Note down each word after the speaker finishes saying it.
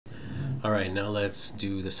All right, now let's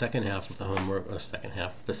do the second half of the homework, the second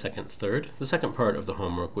part of the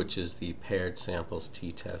homework, which is the paired samples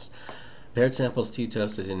t-test. Paired samples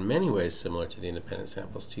t-test is in many ways similar to the independent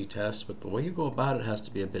samples t-test, but the way you go about it has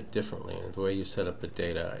to be a bit differently, and the way you set up the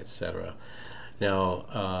data, etc.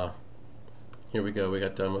 Now, here we go. We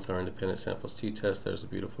got done with our independent samples t-test. There's a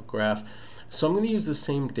beautiful graph. So I'm going to use the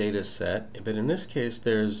same data set, but in this case,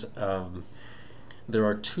 there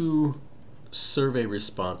are two survey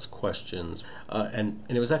response questions, and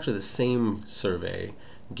it was actually the same survey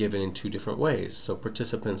given in two different ways. So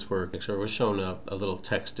participants were shown a little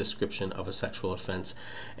text description of a sexual offense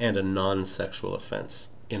and a non-sexual offense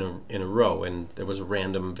in a row, and there was a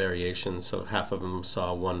random variation, so half of them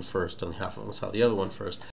saw one first and half of them saw the other one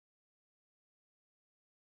first.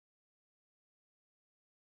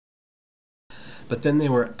 But then they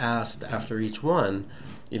were asked after each one,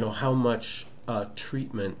 how much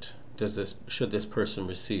treatment should this person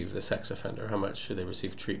receive, the sex offender? How much should they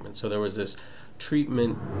receive treatment? So there was this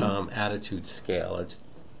treatment attitude scale. It's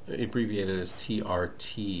abbreviated as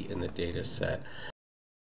TRT in the data set.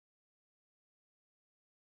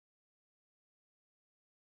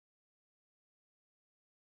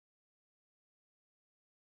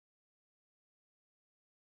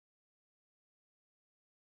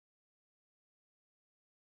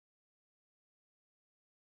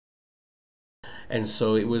 And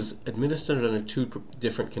so it was administered under two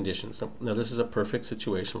different conditions. Now this is a perfect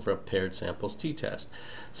situation for a paired samples t-test.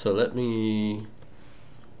 So let me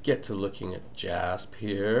get to looking at JASP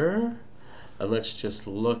here. And let's just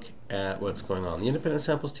look at what's going on. The independent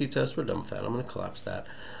samples t-test, we're done with that. I'm going to collapse that.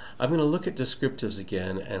 I'm going to look at descriptives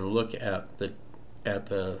again and look at the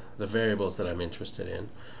variables that I'm interested in.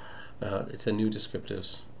 It's a new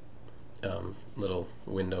descriptives little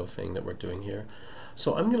window thing that we're doing here.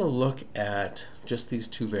 So I'm going to look at just these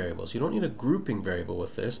two variables. You don't need a grouping variable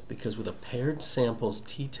with this, because with a paired samples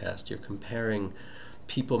t-test, you're comparing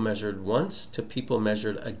people measured once to people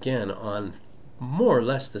measured again on more or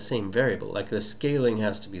less the same variable. Like the scaling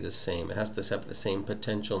has to be the same. It has to have the same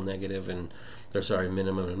potential negative and,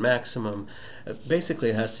 minimum and maximum.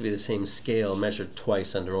 Basically, it has to be the same scale measured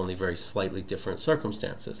twice under only very slightly different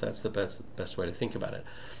circumstances. That's the best way to think about it.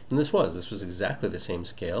 And this was exactly the same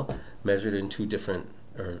scale, measured in two different,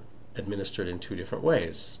 or administered in two different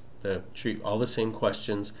ways. All the same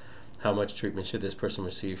questions. How much treatment should this person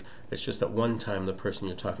receive? It's just that one time the person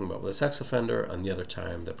you're talking about was a sex offender, and the other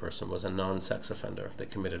time the person was a non-sex offender that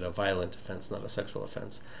committed a violent offense, not a sexual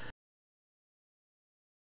offense.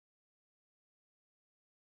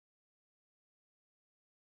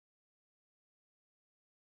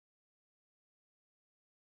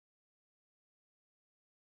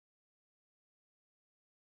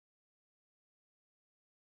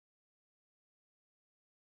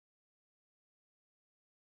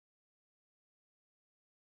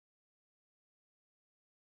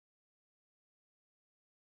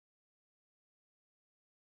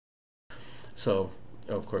 So,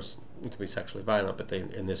 of course, it can be sexually violent, but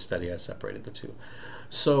in this study I separated the two.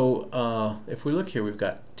 So if we look here, we've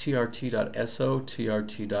got trt.so,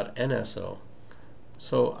 trt.nso.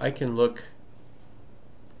 So I can look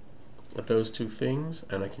at those two things,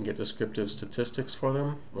 and I can get descriptive statistics for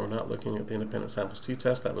them. We're not looking at the independent samples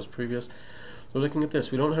t-test, that was previous. We're looking at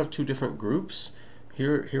this. We don't have two different groups.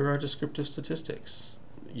 Here are descriptive statistics.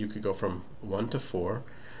 You could go from 1 to 4,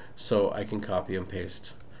 so I can copy and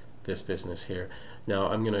paste this business here. Now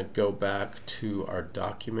I'm going to go back to our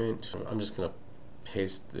document. I'm just going to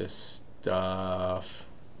paste this stuff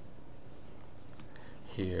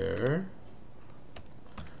here,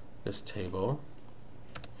 this table.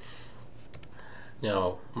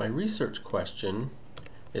 Now my research question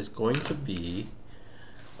is going to be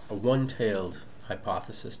a one-tailed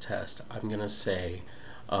hypothesis test. I'm going to say,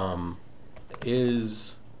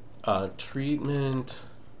 is treatment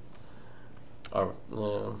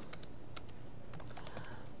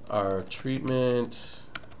our treatment,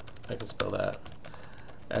 I can spell that,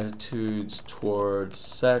 attitudes towards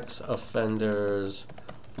sex offenders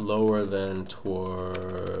lower than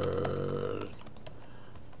toward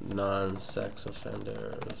non-sex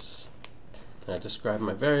offenders. I describe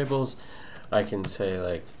my variables. I can say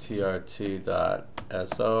like trt.so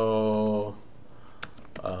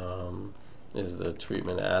is the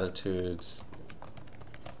treatment attitudes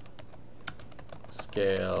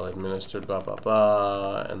scale administered blah blah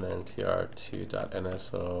blah, and then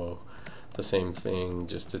trt.nso, the same thing,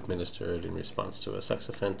 just administered in response to a sex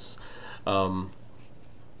offense. I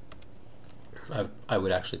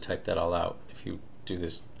would actually type that all out. If you do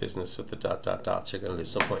this business with the dots, you're going to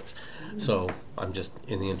lose some points. So I'm just,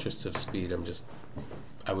 in the interest of speed, I'm just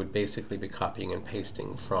I would basically be copying and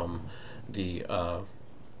pasting from the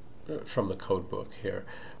code book here.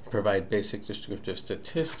 Provide basic descriptive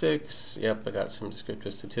statistics. Yep, I got some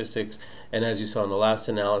descriptive statistics. And as you saw in the last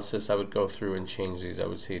analysis, I would go through and change these. I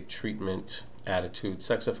would say treatment attitude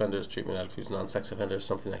sex offenders, treatment attitudes non-sex offenders,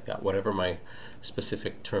 something like that. Whatever my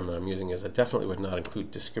specific term that I'm using is. I definitely would not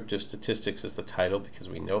include descriptive statistics as the title, because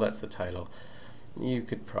we know that's the title. You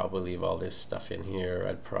could probably leave all this stuff in here.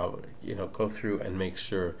 I'd probably, go through and make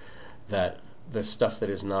sure that the stuff that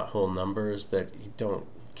is not whole numbers, that you don't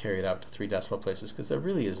carry it out to 3 decimal places, because there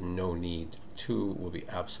really is no need. 2 will be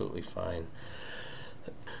absolutely fine.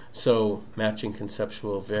 So matching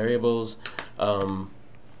conceptual variables. Now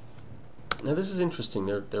this is interesting.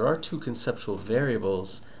 There are 2 conceptual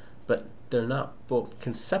variables, but they're not, well,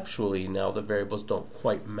 conceptually now the variables don't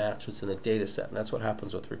quite match what's in the data set, and that's what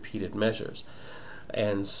happens with repeated measures.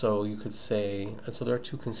 And so you could say, and so there are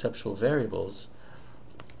 2 conceptual variables.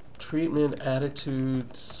 Treatment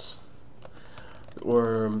attitudes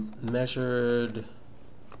were measured,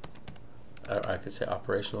 I could say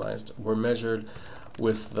operationalized, were measured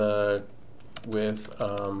with trt.so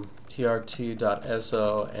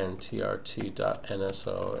and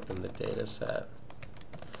trt.nso in the data set.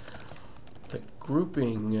 The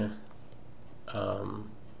grouping,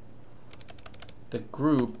 the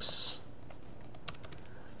groups,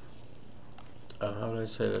 how do I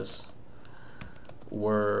say this,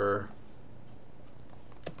 were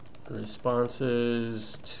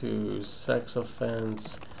responses to sex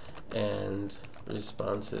offense and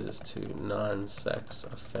responses to non-sex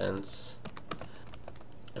offense,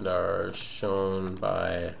 and are shown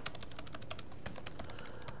by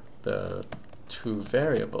the 2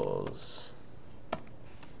 variables.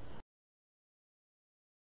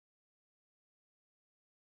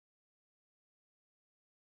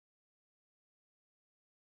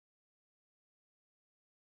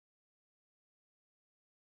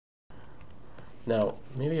 Now,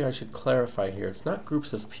 maybe I should clarify here. It's not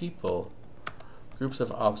groups of people, groups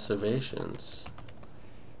of observations.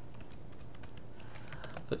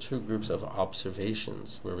 The 2 groups of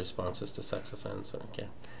observations were responses to sex offense. Okay,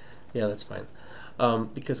 yeah, that's fine.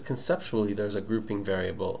 Because conceptually there's a grouping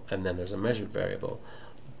variable and then there's a measured variable.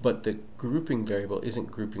 But the grouping variable isn't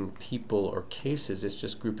grouping people or cases, it's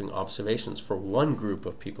just grouping observations for one group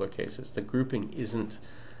of people or cases. The grouping isn't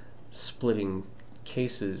splitting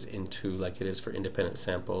cases into, like it is for independent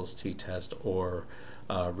samples, t-test, or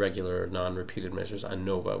regular non-repeated measures,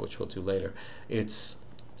 ANOVA, which we'll do later. It's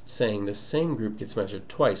saying the same group gets measured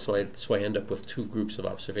twice, so I end up with 2 groups of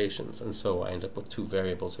observations, and so I end up with 2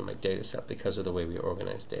 variables in my data set because of the way we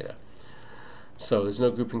organize data. So there's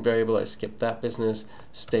no grouping variable. I skip that business.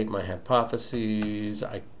 State my hypotheses.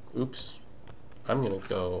 I'm going to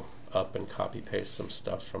go up and copy paste some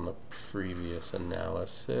stuff from the previous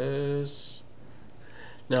analysis.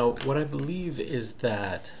 Now, what I believe is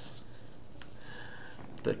that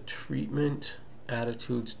the treatment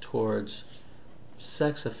attitudes towards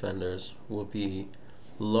sex offenders will be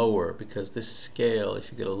lower, because this scale,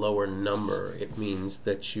 if you get a lower number, it means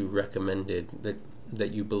that you recommended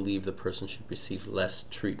that you believe the person should receive less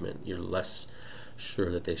treatment. You're less sure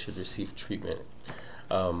that they should receive treatment.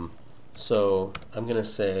 So I'm going to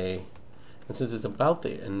say, and since it's about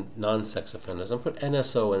the non-sex offenders, I'm going to put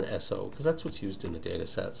NSO and SO, because that's what's used in the data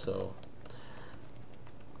set. So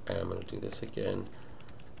I'm going to do this again,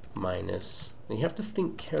 minus. And you have to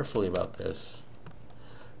think carefully about this,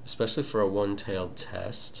 especially for a one-tailed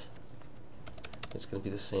test. It's going to be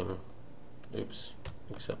the same,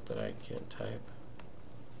 except that I can't type.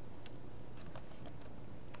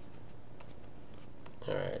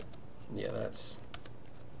 Alright, yeah, that's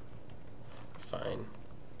fine.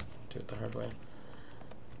 Do it the hard way.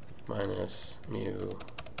 Minus mu.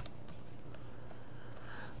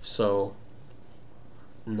 So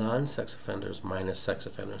non-sex offenders minus sex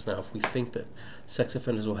offenders. Now, if we think that sex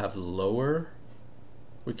offenders will have lower,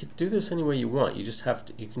 we could do this any way you want. You just have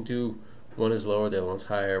to, you can do one is lower, the other one's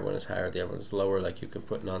higher, one is higher, the other one's lower. Like you can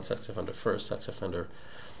put non-sex offender first, sex offender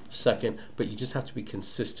second, but you just have to be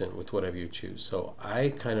consistent with whatever you choose. So I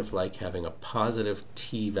kind of like having a positive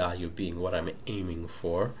t value being what I'm aiming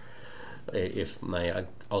for if my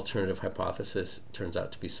alternative hypothesis turns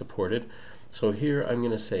out to be supported. So here I'm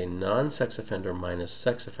going to say non-sex offender minus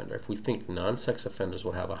sex offender. If we think non-sex offenders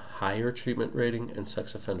will have a higher treatment rating and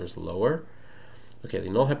sex offenders lower, okay, the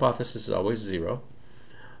null hypothesis is always 0.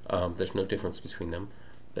 There's no difference between them.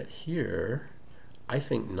 But here, I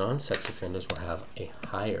think non-sex offenders will have a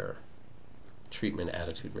higher treatment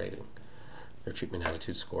attitude rating. their treatment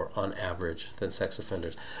attitude score on average than sex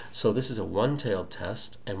offenders. So this is a one-tailed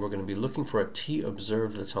test, and we're going to be looking for a T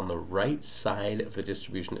observed that's on the right side of the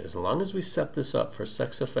distribution. As long as we set this up for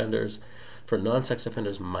sex offenders, for non-sex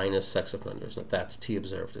offenders minus sex offenders, that's T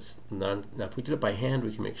observed. Now if we did it by hand,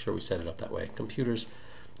 we can make sure we set it up that way. Computers,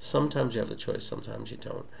 sometimes you have the choice, sometimes you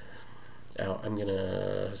don't. Now I'm going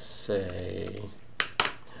to say,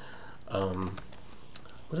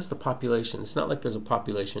 what is the population? It's not like there's a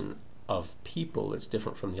population of people that's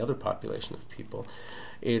different from the other population of people.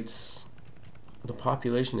 It's the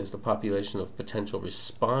population is the population of potential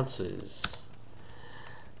responses.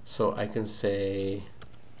 So I can say,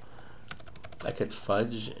 I could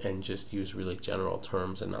fudge and just use really general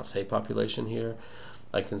terms and not say population here.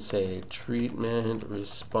 I can say treatment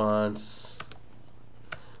response,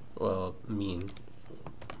 well, mean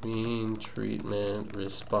treatment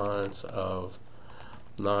response of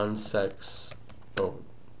non-sex,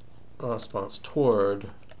 response toward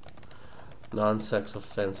non-sex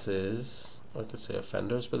offenses. I could say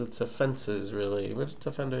offenders, but it's offenses really. But it's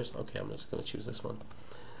offenders. Okay, I'm just going to choose this one.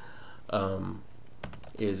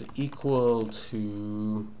 Is equal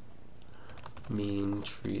to mean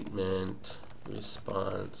treatment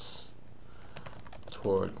response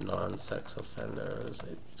toward non-sex offenders.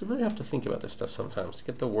 You really have to think about this stuff sometimes to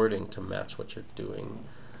get the wording to match what you're doing.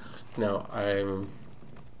 Now I'm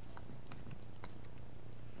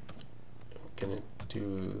going to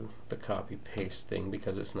do the copy paste thing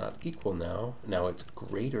because it's not equal now. Now it's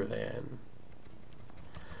greater than,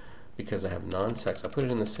 because I have non-sex. I put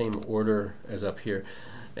it in the same order as up here,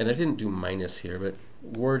 and I didn't do minus here, but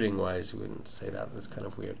wording wise you wouldn't say that. That's kind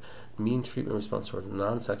of weird. Mean treatment response toward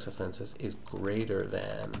non-sex offenses is greater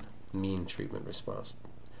than mean treatment response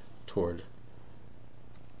toward,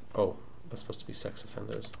 oh, that's supposed to be sex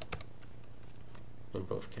offenders in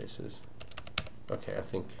both cases. Okay, I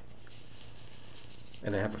think.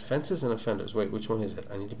 And I have offenses and offenders. Wait, which one is it?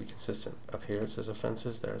 I need to be consistent. Up here it says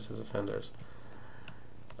offenses, there it says offenders.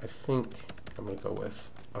 I think I'm going to go with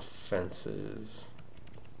offenses.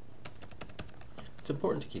 It's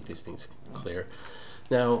important to keep these things clear.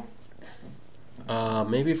 Now,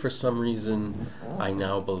 maybe for some reason I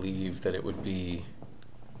now believe that it would be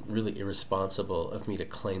really irresponsible of me to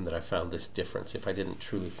claim that I found this difference if I didn't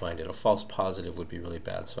truly find it. A false positive would be really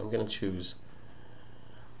bad. So I'm going to choose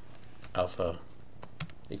alpha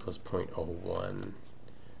equals 0.01,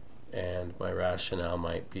 and my rationale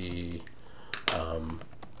might be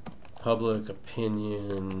public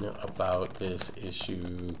opinion about this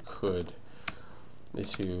issue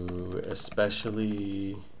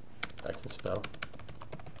especially, I can spell,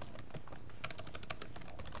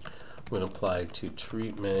 when applied to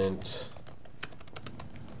treatment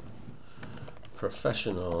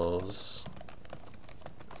professionals,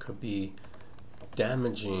 could be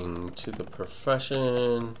damaging to the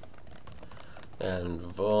profession and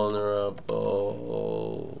vulnerable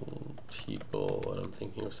people. And I'm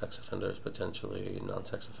thinking of sex offenders, potentially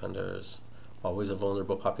non-sex offenders, always a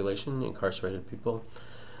vulnerable population, incarcerated people.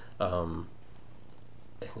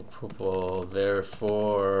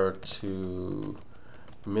 Therefore, to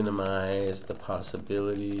minimize the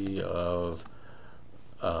possibility of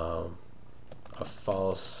a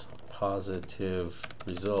false positive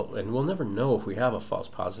result, and we'll never know if we have a false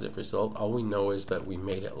positive result. All we know is that we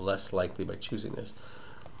made it less likely by choosing this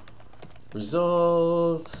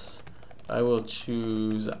result. I will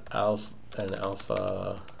choose an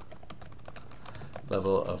alpha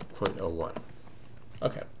level of 0.01.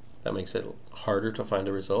 Okay, that makes it harder to find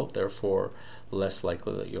a result, therefore less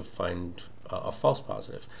likely that you'll find a false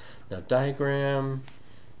positive. Now diagram,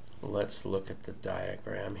 let's look at the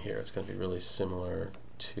diagram here. It's going to be really similar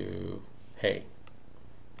to, hey,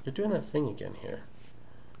 you're doing that thing again here.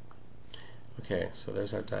 Okay, so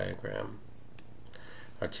there's our diagram,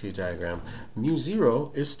 our T diagram. Mu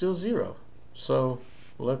 0 is still 0. So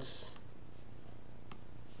let's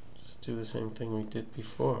just do the same thing we did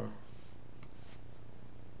before.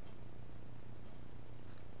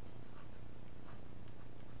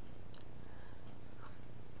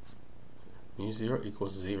 Mu 0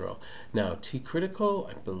 equals 0. Now T critical,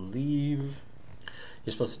 I believe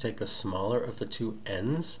you're supposed to take the smaller of the two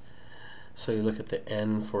n's. So you look at the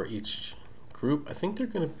n for each group. I think they're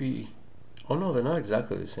going to be, oh no, they're not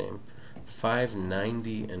exactly the same.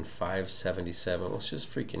 590 and 577, which is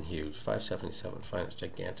freaking huge. 577, fine, it's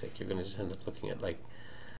gigantic. You're going to just end up looking at like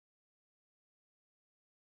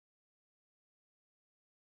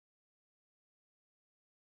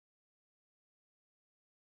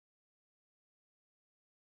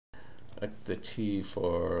the T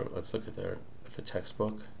for, let's look at the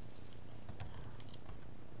textbook.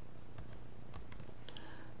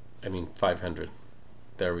 500.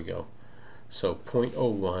 There we go. So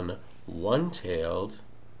 0.01 one-tailed,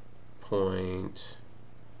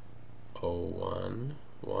 0.01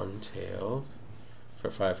 one-tailed for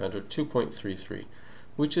 500, 2.33,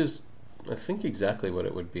 which is, I think, exactly what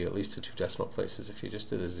it would be, at least to 2 decimal places if you just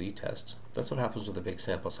did a z-test. That's what happens with a big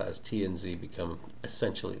sample size. T and z become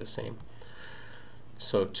essentially the same.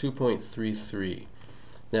 So 2.33.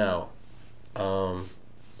 Now, I'm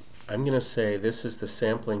going to say this is the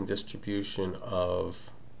sampling distribution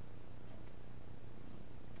of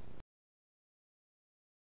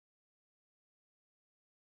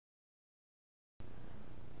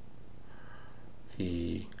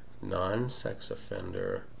the non-sex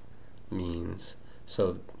offender means.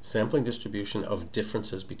 So sampling distribution of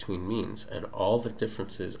differences between means, and all the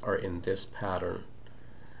differences are in this pattern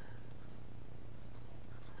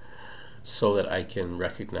so that I can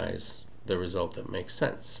recognize the result that makes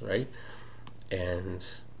sense, right? And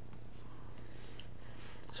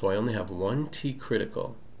so I only have one T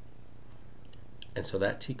critical, and so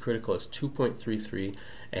that T critical is 2.33,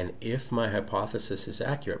 and if my hypothesis is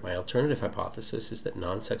accurate, my alternative hypothesis is that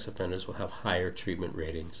non-sex offenders will have higher treatment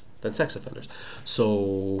ratings than sex offenders.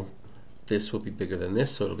 So this will be bigger than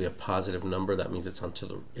this, so it'll be a positive number. That means it's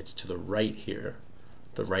to the right here,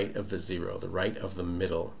 the right of the zero, the right of the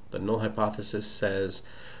middle. The null hypothesis says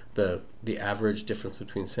the average difference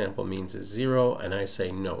between sample means is 0, and I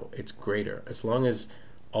say no, it's greater, as long as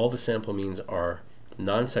all the sample means are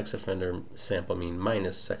non-sex offender sample mean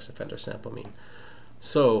minus sex offender sample mean.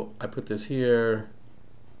 So I put this here,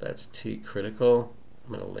 that's T critical.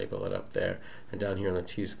 I'm going to label it up there, and down here on the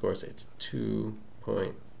T scores it's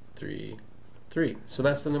 2.33. So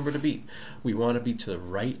that's the number to beat. We want to be to the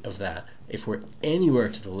right of that. If we're anywhere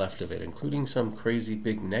to the left of it, including some crazy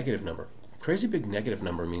big negative number, crazy big negative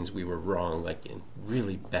number means we were wrong, like in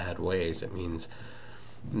really bad ways. It means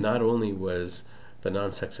not only was the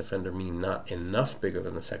non-sex offender mean not enough bigger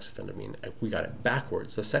than the sex offender mean, we got it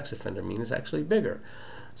backwards. The sex offender mean is actually bigger.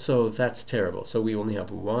 So that's terrible. So we only have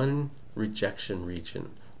one rejection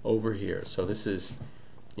region over here. So this is,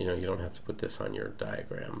 you don't have to put this on your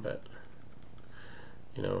diagram, but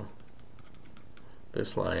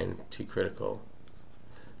this line, T critical,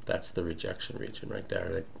 that's the rejection region right there.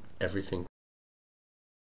 That everything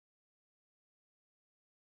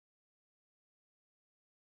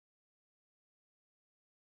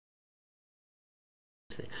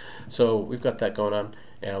So we've got that going on.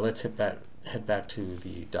 Now let's head back to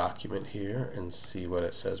the document here and see what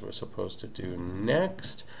it says we're supposed to do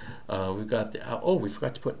next. We've got we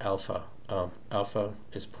forgot to put alpha. Alpha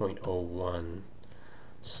is 0.01,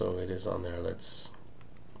 so it is on there. Let's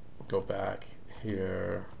go back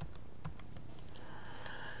here,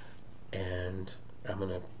 and I'm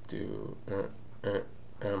gonna do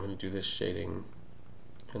this shading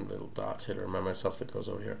and little dots here to remind myself that goes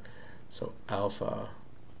over here. So alpha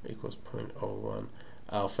equals 0.01.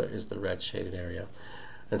 Alpha is the red shaded area,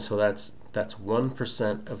 and so that's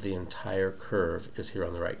 1% of the entire curve is here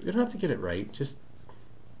on the right. You don't have to get it right, just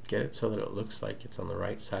get it so that it looks like it's on the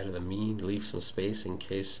right side of the mean. Leave some space in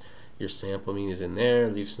case your sample mean is in there.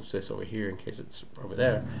 Leave some space over here in case it's over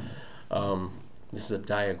there. This is a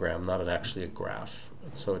diagram, not actually a graph,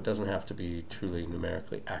 so it doesn't have to be truly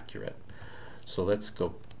numerically accurate. So let's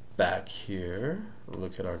go back here,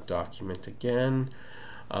 look at our document again.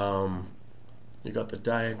 You got the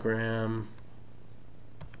diagram,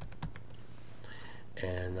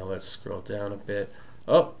 and now let's scroll down a bit.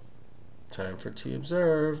 Oh, time for T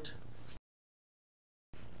observed.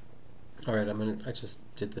 All right, I just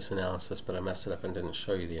did this analysis, but I messed it up and didn't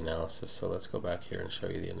show you the analysis. So let's go back here and show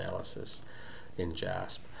you the analysis in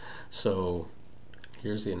JASP. So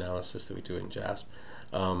here's the analysis that we do in JASP.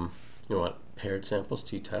 You want paired samples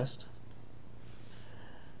t-test,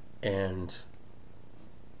 and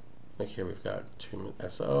like here we've got treatment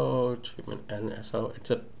SO, treatment NSO. It's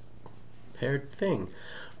a paired thing.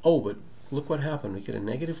 Oh, but look what happened. We get a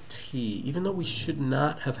negative T, even though we should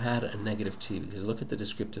not have had a negative T, because look at the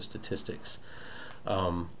descriptive statistics.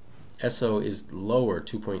 SO is lower,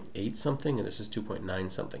 2.8 something, and this is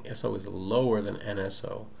 2.9 something. SO is lower than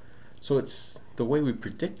NSO. So it's the way we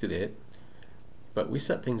predicted it, but we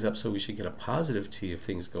set things up so we should get a positive T if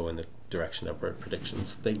things go in the direction of our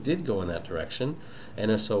predictions. They did go in that direction.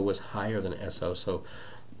 NSO was higher than SO, so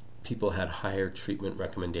people had higher treatment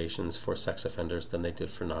recommendations for sex offenders than they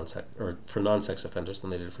did for non-sex offenders than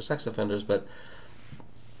they did for sex offenders. But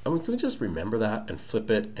can we just remember that and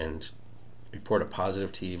flip it and report a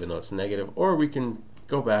positive T even though it's negative? Or we can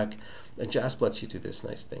go back, and JASP lets you do this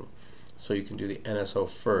nice thing. So you can do the NSO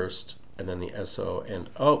first and then the SO, and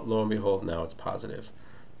oh, lo and behold, now it's positive.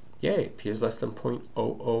 Yay, p is less than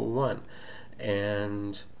 0.001.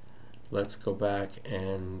 And let's go back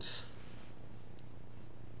and,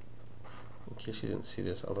 in case you didn't see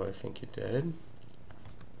this, although I think you did,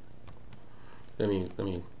 let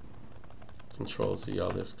me Control Z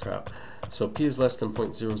all this crap. So p is less than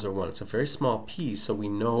 0.001. It's a very small p, so we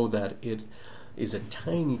know that it is a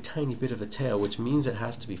tiny, tiny bit of a tail, which means it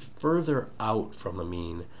has to be further out from the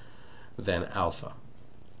mean than alpha.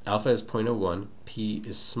 Alpha is 0.01, p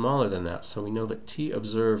is smaller than that, so we know that t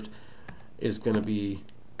observed is going to be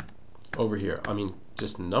over here. I mean,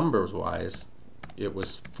 just numbers-wise, it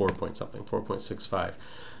was 4 point something, 4.65.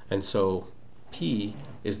 And so p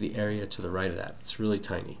is the area to the right of that. It's really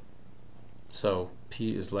tiny. So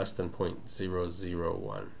p is less than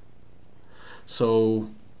 0.001. So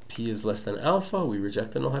p is less than alpha, we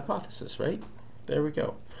reject the null hypothesis, right? There we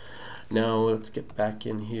go. Now let's get back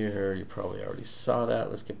in here. You probably already saw that.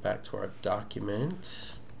 Let's get back to our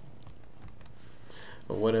document.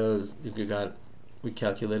 What else you got? We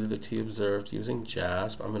calculated the t observed using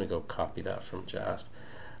JASP. I'm going to go copy that from JASP.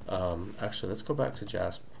 Actually, let's go back to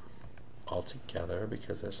JASP altogether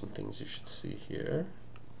because there's some things you should see here.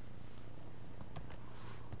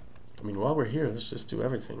 I mean, while we're here, let's just do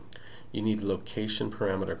everything. You need location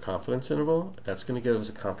parameter confidence interval. That's going to give us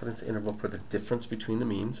a confidence interval for the difference between the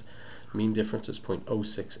means. Mean difference is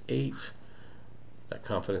 0.068. That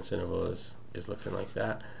confidence interval is looking like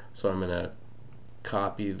that. So I'm going to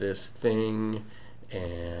copy this thing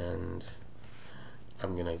and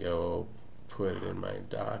I'm going to go put it in my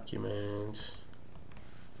document.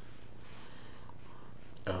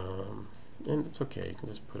 And it's okay, you can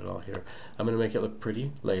just put it all here. I'm going to make it look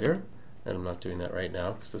pretty later, and I'm not doing that right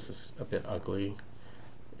now because this is a bit ugly,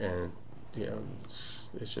 and you know,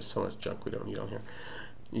 it's just so much junk we don't need on here.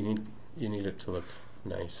 You need it to look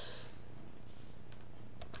nice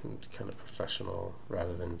and kind of professional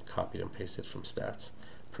rather than copied and pasted from stats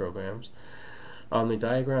programs. On the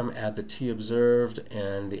diagram, add the t observed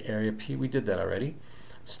and the area p. We did that already.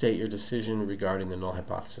 State your decision regarding the null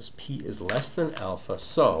hypothesis. P is less than alpha,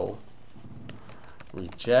 so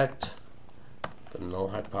reject the null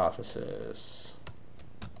hypothesis.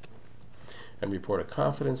 And report a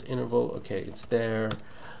confidence interval. Okay, it's there.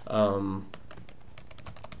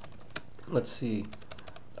 Let's see.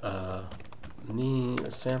 Need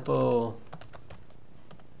a sample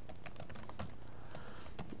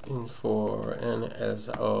in for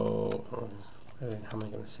NSO. How am I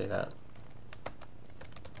going to say that?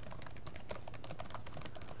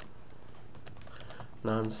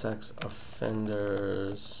 Non-sex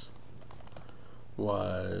offenders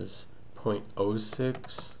was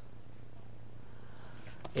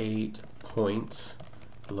 0.068 points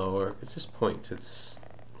lower. It's just points. It's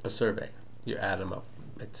a survey. You add them up.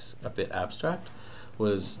 It's a bit abstract.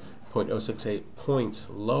 Was 0.068 points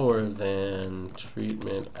lower than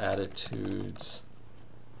treatment attitudes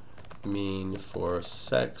mean for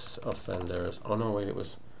sex offenders. Oh no, wait, it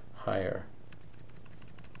was higher.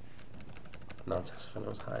 Non-sex offender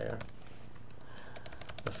was higher.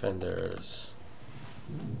 Offenders.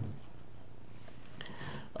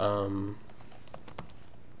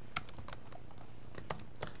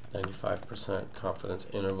 95% confidence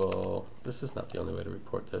interval. This is not the only way to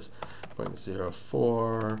report this.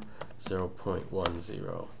 0.04,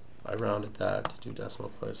 0.10. I rounded that to do decimal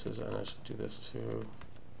places, and I should do this to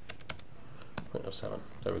 0.07.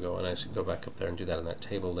 There we go, and I should go back up there and do that in that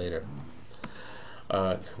table later.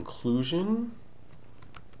 Conclusion.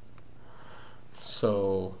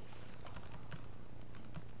 So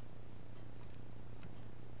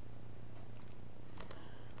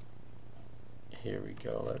here we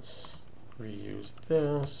go. Let's reuse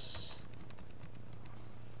this.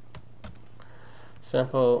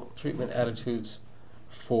 Sample treatment attitudes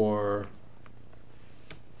for,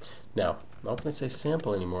 now, I'm not going to say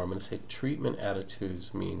sample anymore. I'm going to say treatment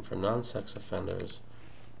attitudes mean for non-sex offenders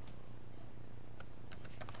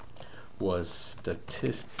was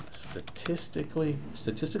statistically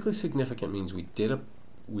significant. Means we did a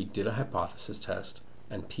hypothesis test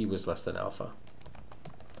and p was less than alpha.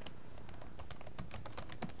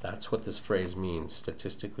 That's what this phrase means,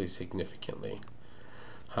 statistically significantly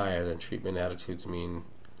higher than treatment attitudes mean.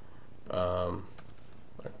 I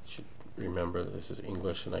should remember that this is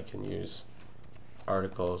English and I can use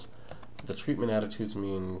articles. The treatment attitudes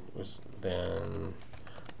mean was then,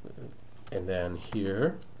 and then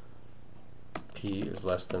here p is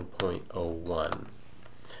less than 0.01.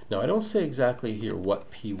 Now I don't say exactly here what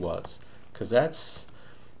p was, because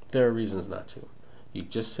there are reasons not to. You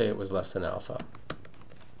just say it was less than alpha.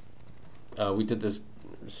 We did this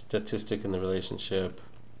statistic in the relationship.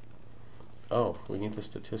 Oh, we need the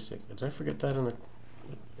statistic. Did I forget that in the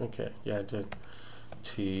Okay, yeah, I did.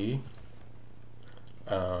 T,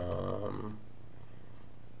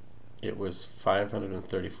 it was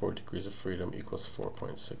 534 degrees of freedom equals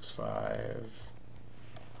 4.65.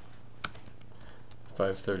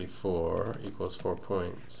 534 equals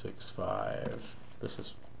 4.65. This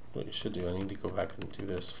is what you should do. I need to go back and do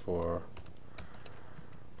this for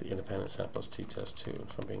the independent samples t-test too.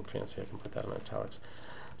 If I'm being fancy, I can put that in italics.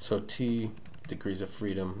 So t degrees of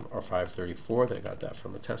freedom are 534. They got that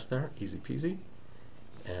from the test there. Easy peasy.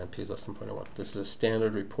 And p is less than 0.01. This is a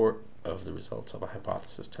standard report of the results of a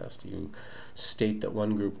hypothesis test. You state that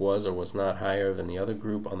one group was or was not higher than the other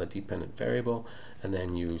group on the dependent variable, and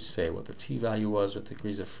then you say what the t-value was with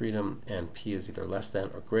degrees of freedom, and p is either less than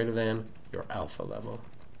or greater than your alpha level.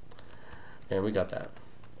 And we got that.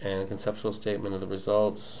 And a conceptual statement of the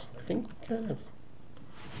results. I think we kind of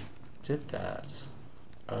did that.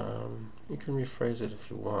 You can rephrase it if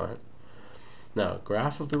you want. Now,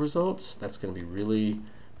 graph of the results, that's going to be really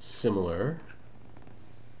similar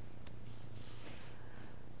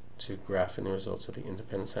to graphing the results of the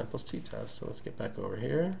independent samples t-test. So let's get back over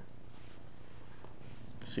here.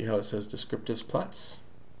 See how it says descriptive plots?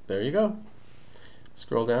 There you go.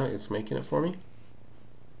 Scroll down, it's making it for me.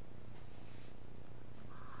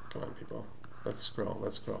 Come on, people. Let's scroll,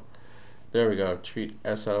 let's scroll. There we go. Treat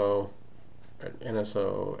SO,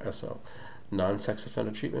 NSO, SO. Non-sex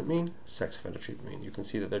offender treatment mean, sex offender treatment mean. You can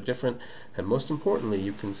see that they're different, and most importantly,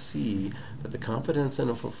 you can see that the confidence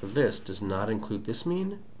interval for this does not include this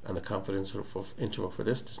mean, and the confidence interval for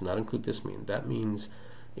this does not include this mean. That means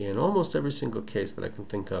in almost every single case that I can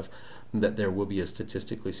think of that there will be a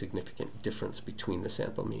statistically significant difference between the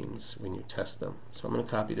sample means when you test them. So I'm going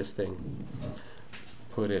to copy this thing,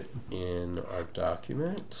 put it in our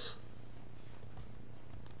document.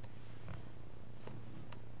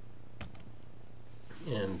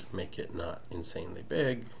 And make it not insanely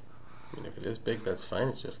big. I mean, if it is big, that's fine.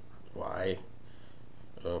 It's just why.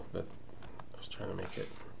 Oh, that I was trying to make it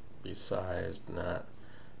resized, not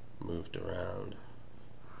moved around.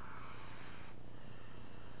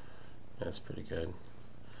 That's pretty good.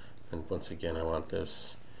 And once again, I want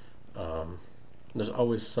this. There's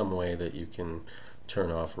always some way that you can turn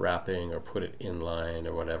off wrapping or put it inline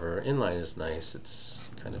or whatever. Inline is nice. It's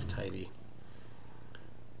kind of tidy.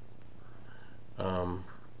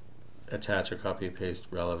 Attach or copy paste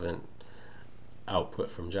relevant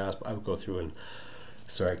output from JASP. I would go through and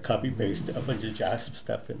copy paste a bunch of JASP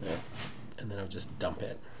stuff in there, and then I'll just dump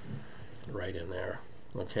it right in there.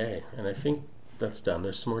 Okay, and I think that's done.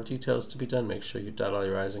 There's some more details to be done. Make sure you dot all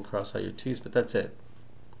your I's and cross all your T's, but that's it.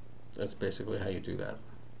 That's basically how you do that.